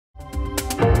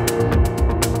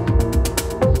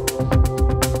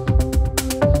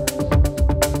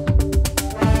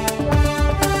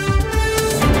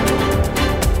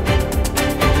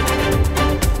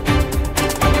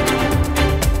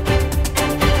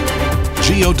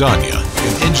GEO DANYA,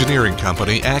 an engineering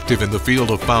company active in the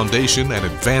field of foundation and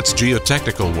advanced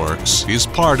geotechnical works, is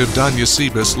part of Danya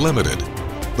Cebus Limited,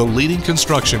 the leading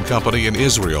construction company in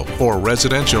Israel for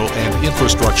residential and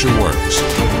infrastructure works.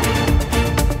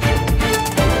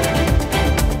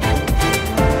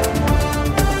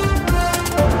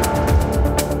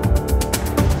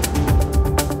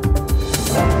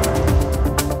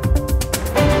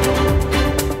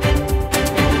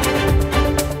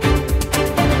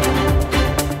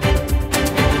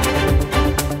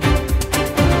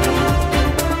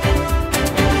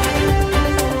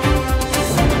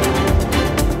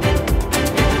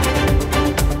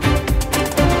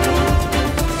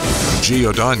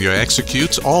 GEO DANYA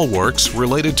executes all works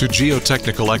related to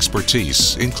geotechnical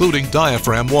expertise, including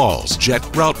diaphragm walls, jet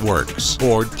grout works,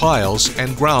 board piles,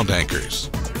 and ground anchors.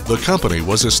 The company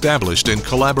was established in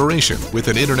collaboration with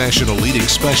an international leading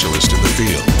specialist in the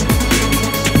field.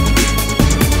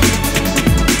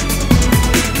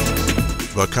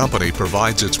 The company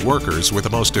provides its workers with the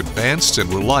most advanced and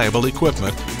reliable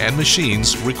equipment and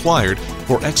machines required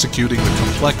for executing the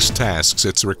complex tasks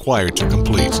it's required to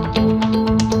complete.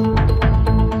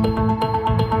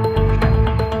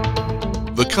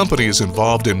 The company is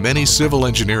involved in many civil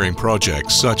engineering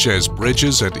projects such as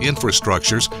bridges and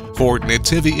infrastructures for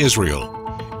Netiv, Israel,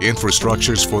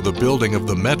 infrastructures for the building of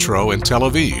the metro in Tel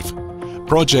Aviv,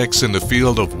 projects in the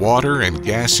field of water and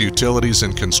gas utilities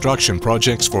and construction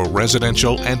projects for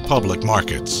residential and public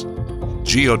markets.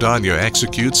 GEO DANYA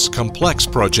executes complex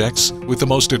projects with the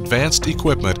most advanced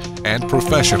equipment and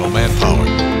professional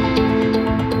manpower.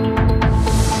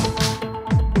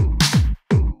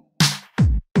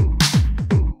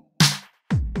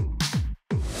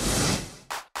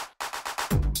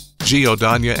 GEO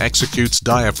DANYA executes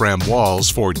diaphragm walls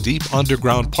for deep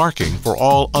underground parking for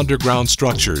all underground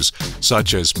structures,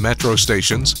 such as metro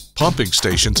stations, pumping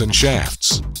stations and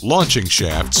shafts, launching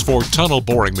shafts for tunnel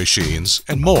boring machines,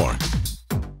 and more.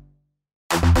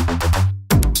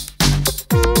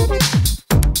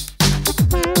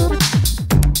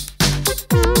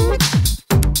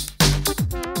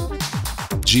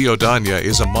 GEO DANYA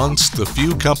is amongst the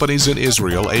few companies in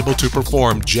Israel able to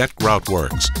perform jet grout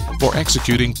works for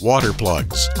executing water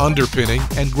plugs, underpinning,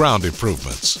 and ground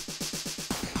improvements.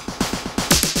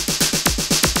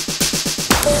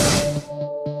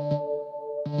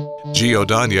 GEO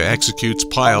DANYA executes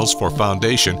piles for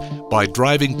foundation by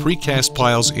driving precast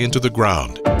piles into the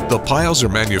ground. The piles are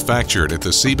manufactured at the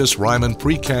Cebus Ryman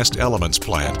Precast Elements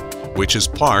plant, which is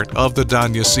part of the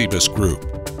Danya Cebus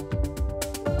Group.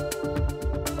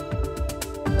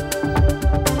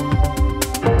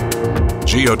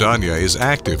 GEO DANYA is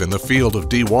active in the field of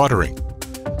dewatering.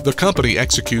 The company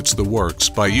executes the works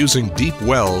by using deep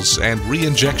wells and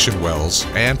re-injection wells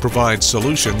and provides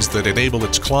solutions that enable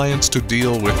its clients to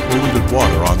deal with polluted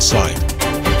water on site.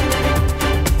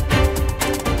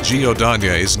 GEO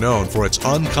DANYA is known for its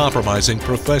uncompromising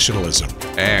professionalism,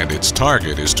 and its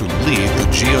target is to lead the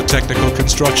geotechnical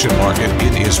construction market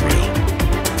in Israel.